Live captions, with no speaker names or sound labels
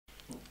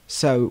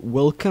So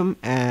welcome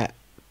at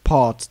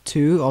part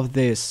 2 of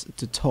this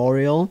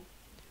tutorial.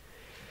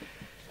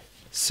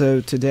 So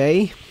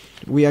today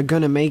we are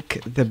gonna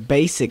make the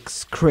basic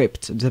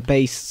script, the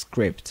base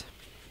script.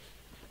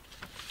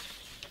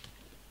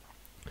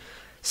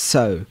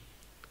 So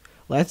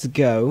let's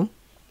go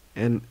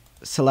and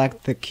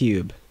select the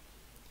cube.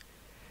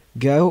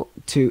 Go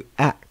to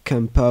Add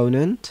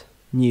Component,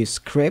 New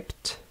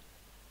Script,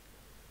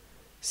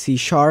 C#,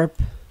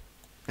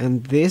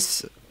 and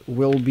this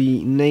will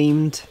be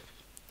named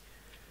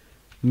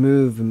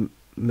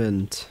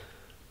Movement.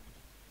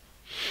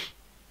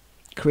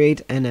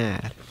 Create and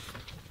add.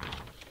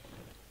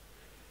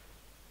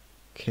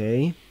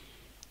 Okay,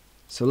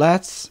 so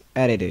let's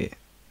edit it.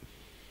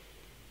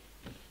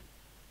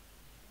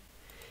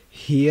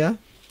 Here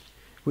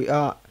we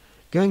are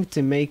going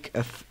to make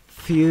a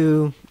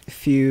few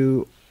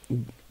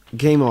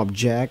game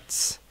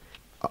objects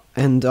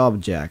and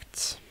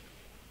objects.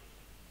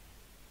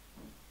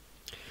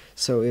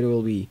 So it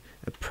will be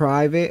a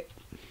private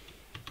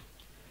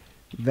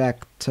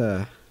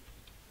vector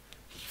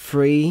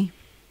free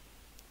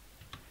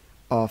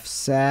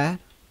offset,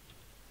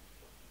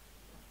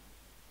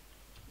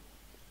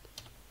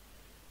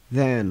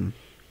 then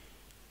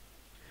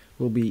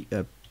will be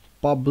a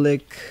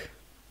public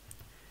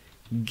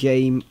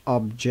game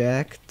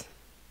object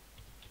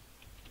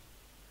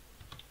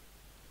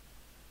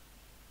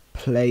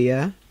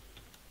player,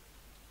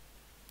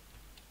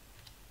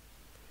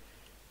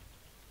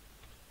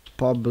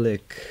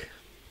 public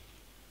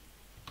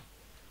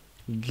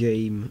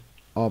game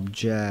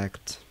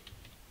object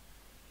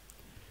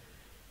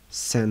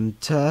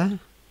center.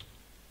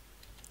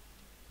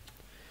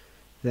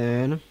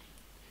 Then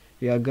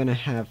we are gonna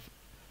have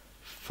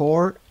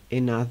 4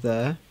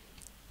 another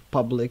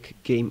public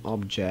game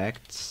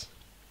objects.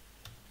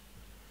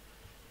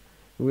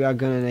 We are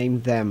gonna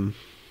name them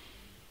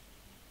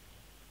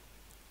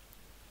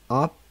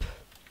up,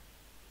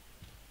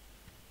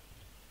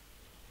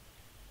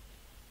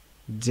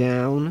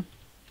 down,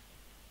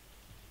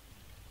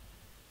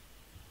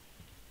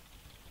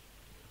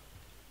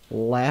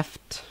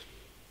 left,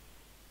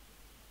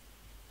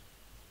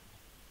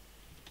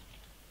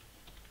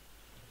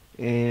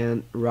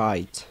 and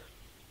right.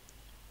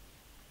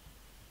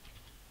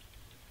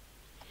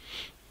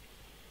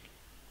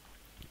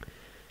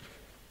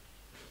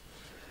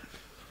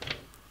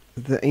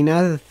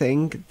 Another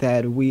thing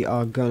that we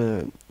are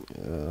gonna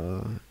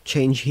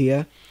change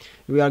here,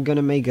 we are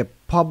gonna make a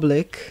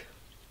public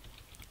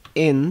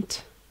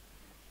int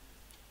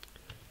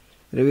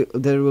that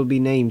will be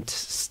named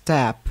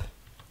step.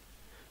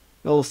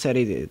 We'll set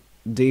it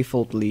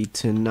defaultly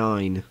to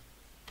 9.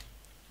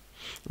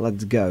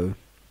 Let's go.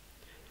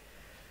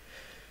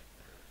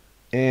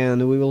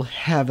 And we will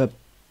have a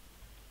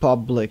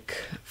public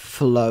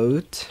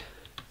float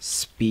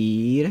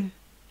speed.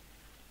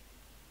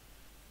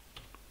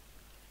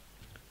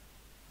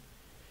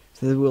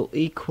 So that will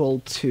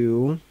equal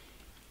to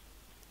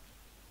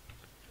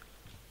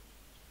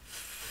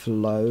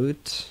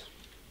float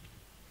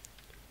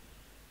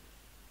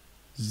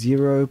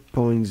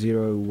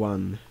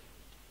 0.01.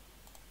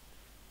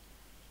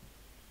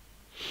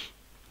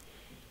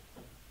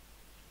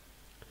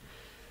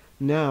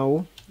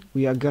 Now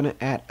we are gonna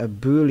add a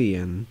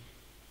boolean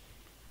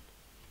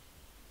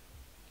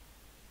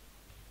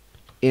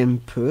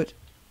input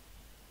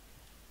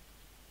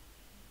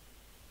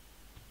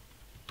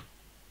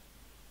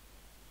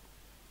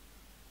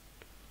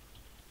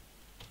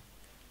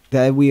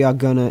that we are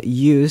gonna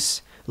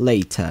use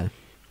later.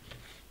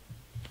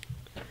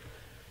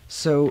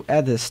 So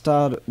at the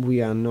start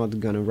we are not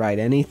gonna write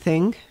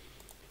anything.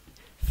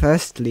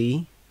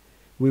 Firstly,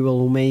 we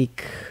will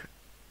make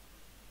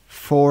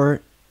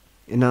 4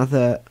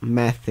 another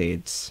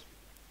methods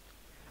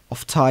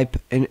of type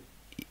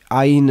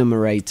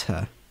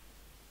IEnumerator.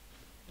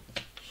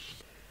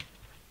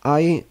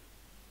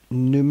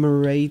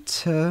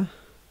 IEnumerator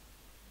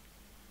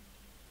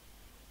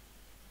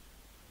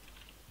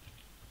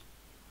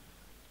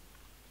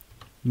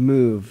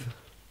move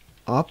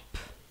up,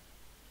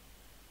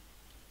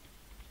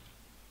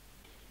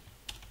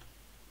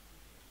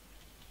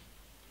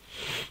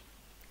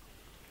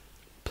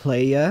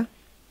 player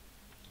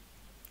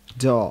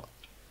dot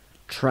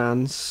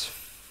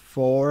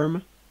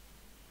transform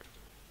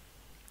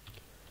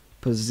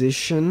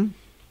position,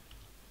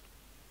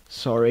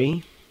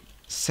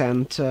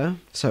 center,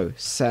 so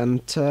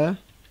center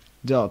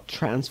dot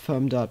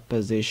transform dot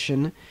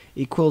position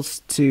equals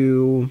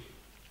to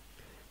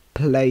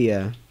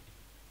player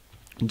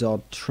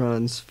dot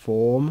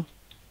transform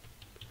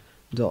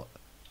dot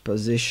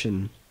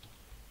position.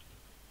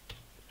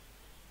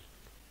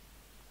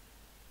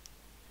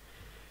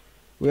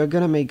 We are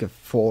gonna make a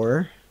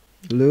for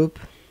loop.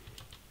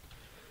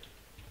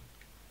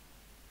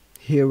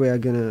 Here we are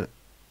gonna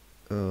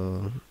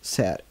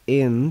set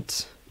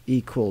int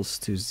equals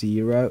to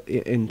 0,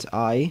 int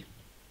I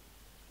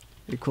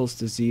equals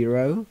to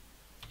 0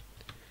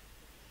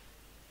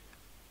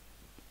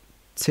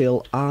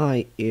 till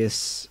I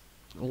is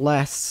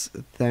less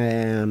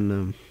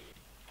than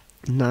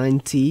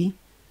 90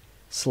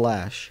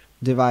 slash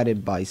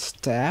divided by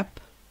step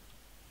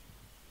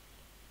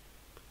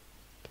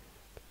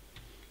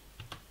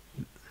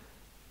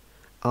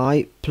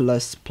I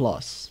plus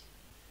plus.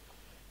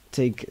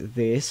 Take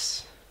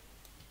this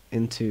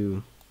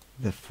into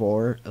the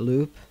for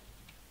loop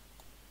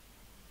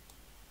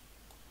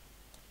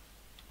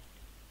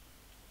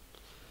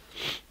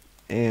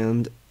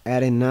and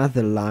add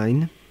another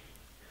line,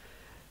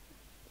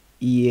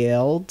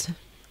 yield.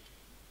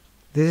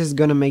 This is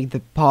gonna make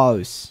the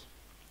pause.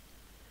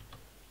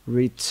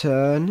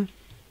 Return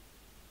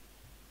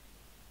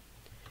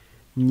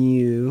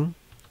new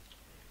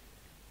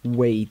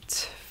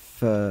wait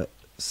for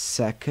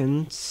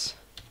seconds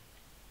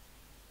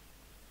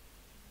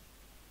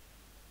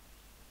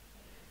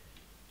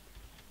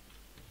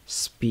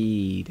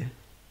speed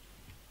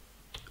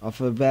of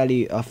a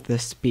value of the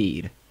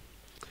speed.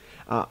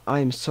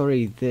 I'm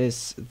sorry,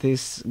 this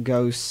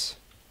goes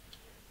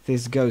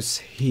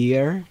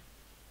here,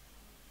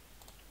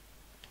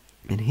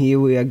 and here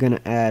we are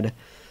gonna add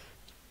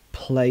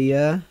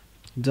player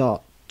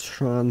dot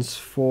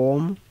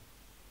transform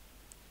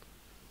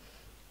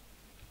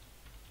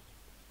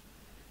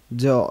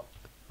dot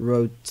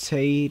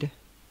rotate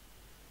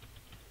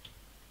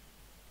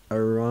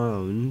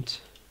around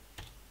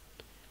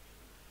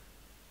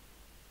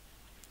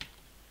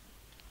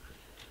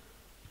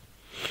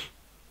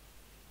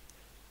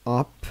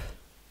up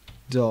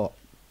dot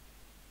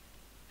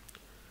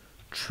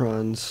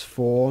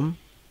transform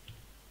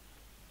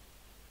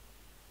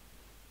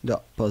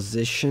dot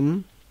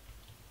position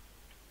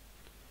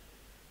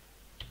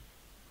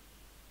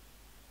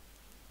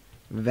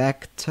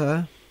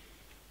vector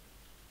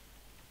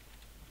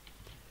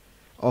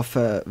of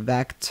a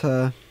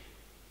vector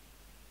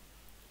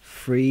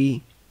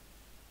 3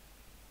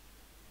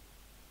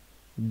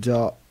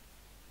 dot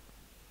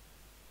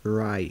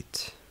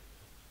right.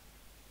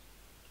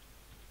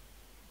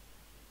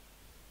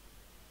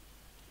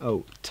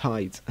 Oh,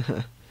 tight.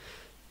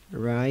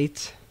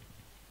 Right,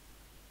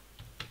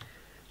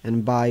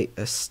 and by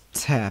a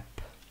step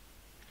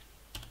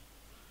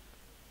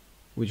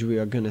which we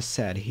are gonna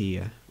set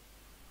here.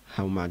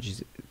 How much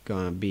is it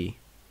gonna be?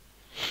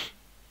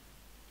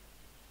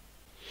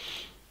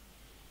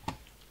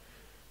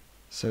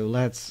 So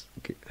let's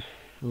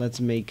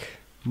make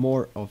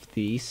more of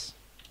these.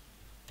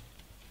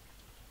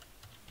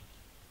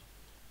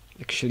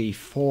 Actually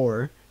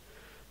 4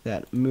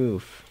 that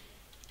move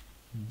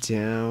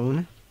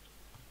down,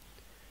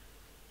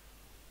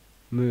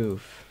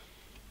 move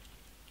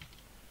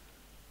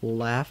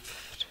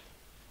left,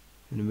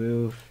 and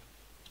move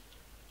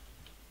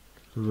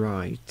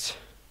right.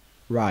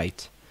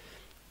 Right.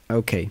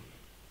 Okay.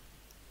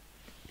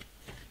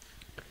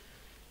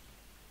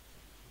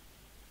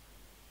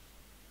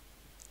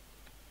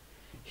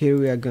 Here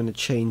we are gonna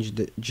change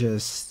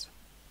just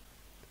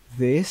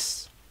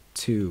this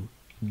to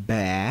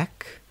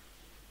back,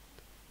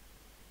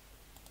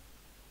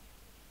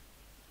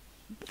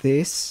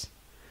 this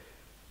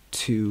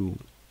to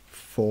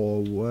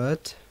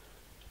forward,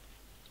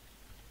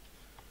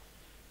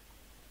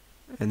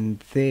 and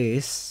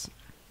this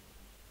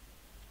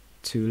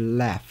to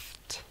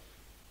left.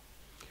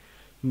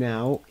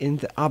 Now in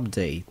the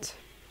update,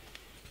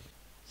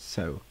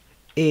 so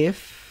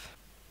if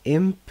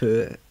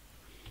input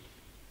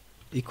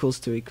equals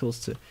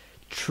to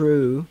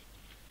true,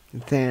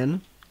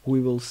 then we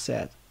will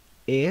set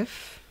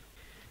if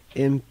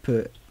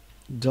input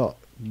dot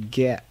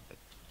get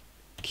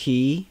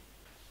key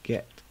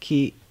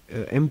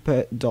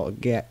input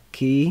dot get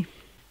key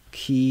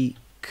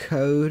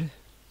code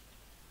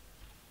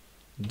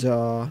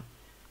dot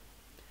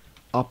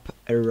up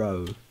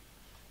arrow.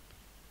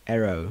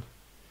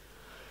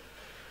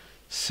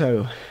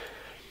 So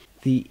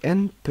the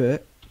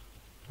input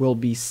will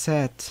be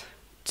set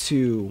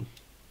to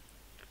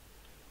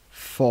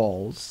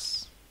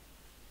false.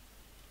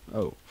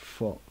 Oh,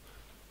 false.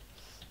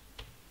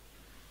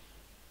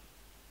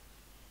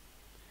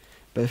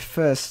 But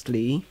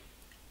firstly,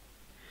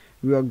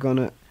 we are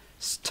gonna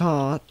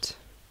start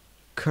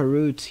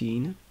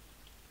coroutine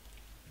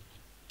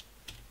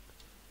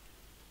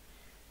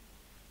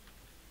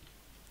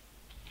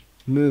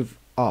move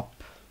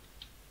up.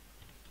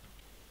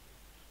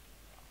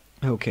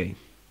 Okay,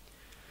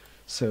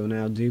 so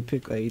now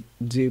duplicate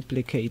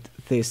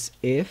this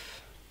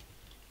if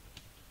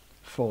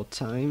 4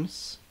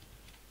 times.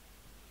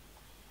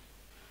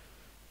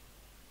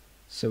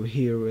 So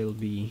here will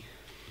be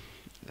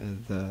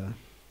the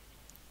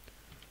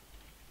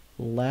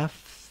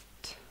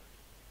left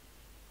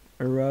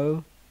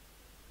arrow,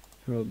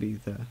 here will be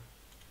the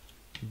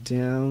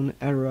down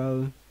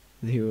arrow,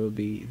 here will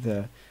be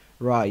the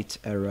right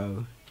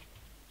arrow.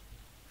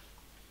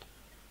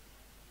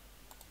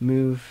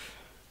 Move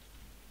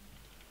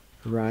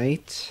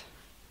right,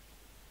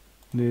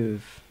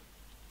 move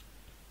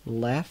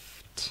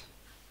left,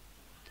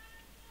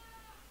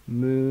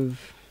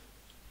 move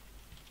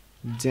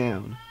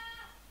down,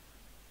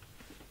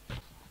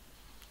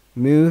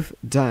 move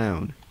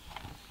down.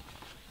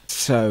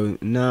 So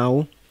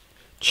now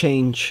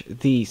change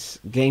these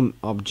game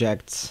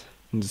objects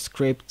in the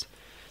script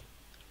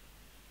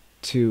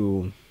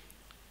to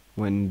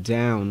when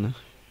down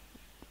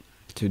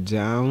to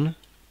down,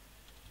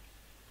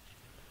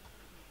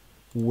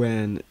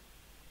 when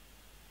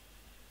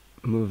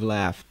move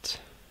left,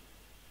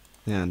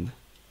 then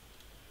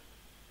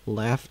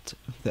left.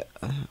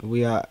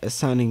 We are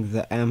assigning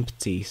the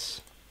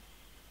empties,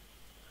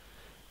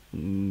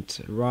 and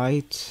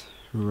right,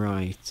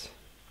 right.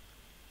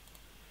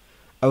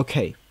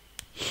 Okay,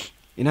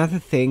 another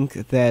thing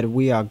that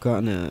we are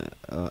gonna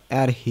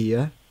add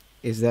here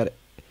is that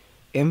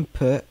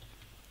input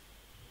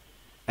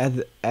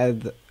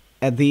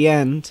at the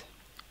end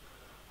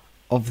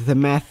of the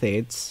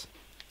methods,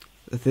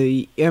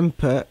 the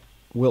input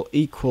will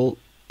equal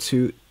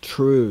to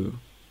true.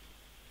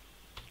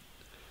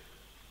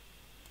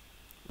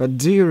 But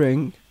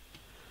during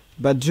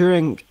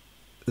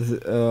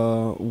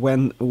the,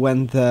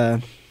 when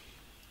the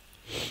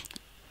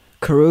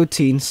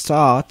coroutine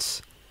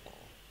starts,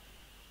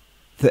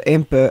 the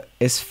input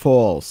is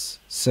false.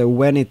 So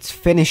when it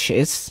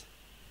finishes,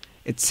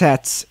 it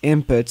sets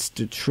inputs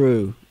to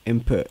true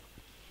input.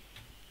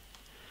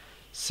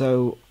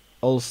 So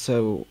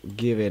also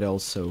give it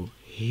also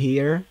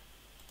here,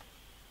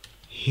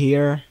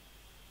 here,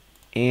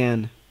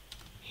 and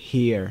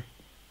here.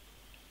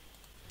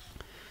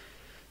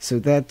 So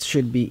that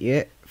should be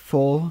it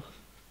for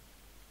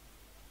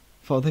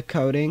the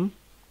coding.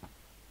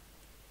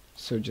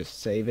 So just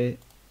save it.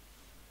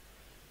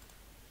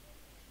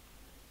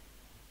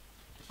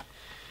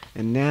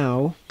 And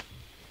now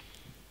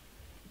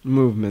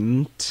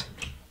movement.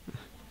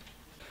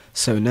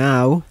 So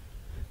now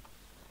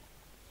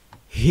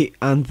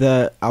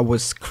under our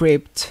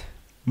script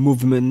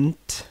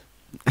movement,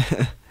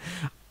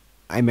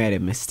 I made a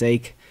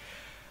mistake.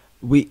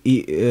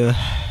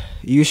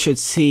 You should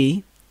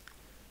see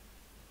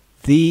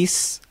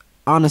these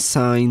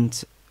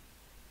unassigned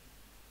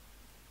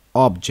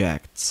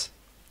objects.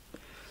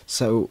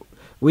 So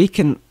we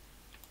can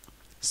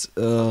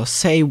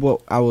say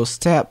what our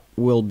step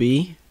will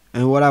be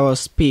and what our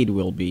speed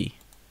will be.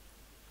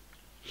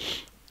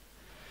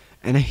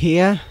 And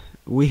here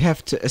we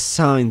have to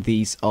assign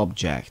these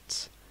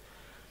objects.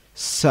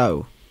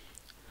 So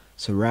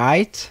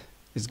right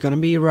is gonna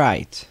be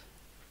right.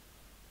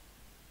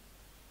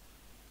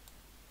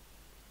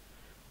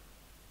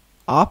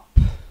 Up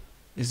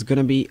is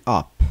gonna be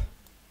up.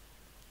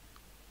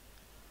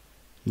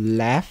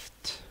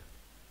 Left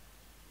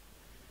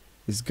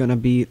is gonna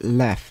be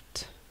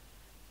left.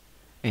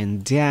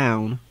 And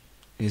down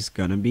is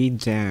gonna be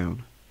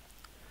down.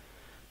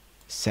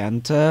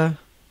 Center,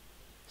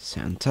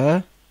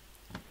 center.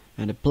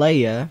 And the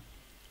player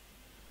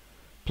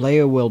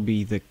will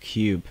be the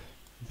cube,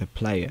 the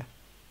player.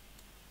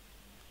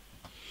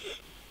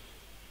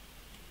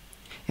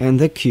 And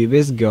the cube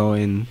is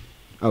going,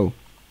 oh.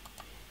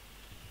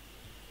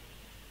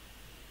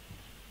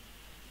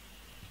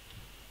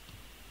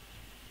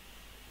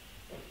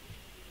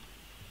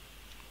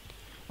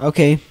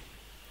 Okay,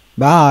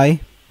 bye.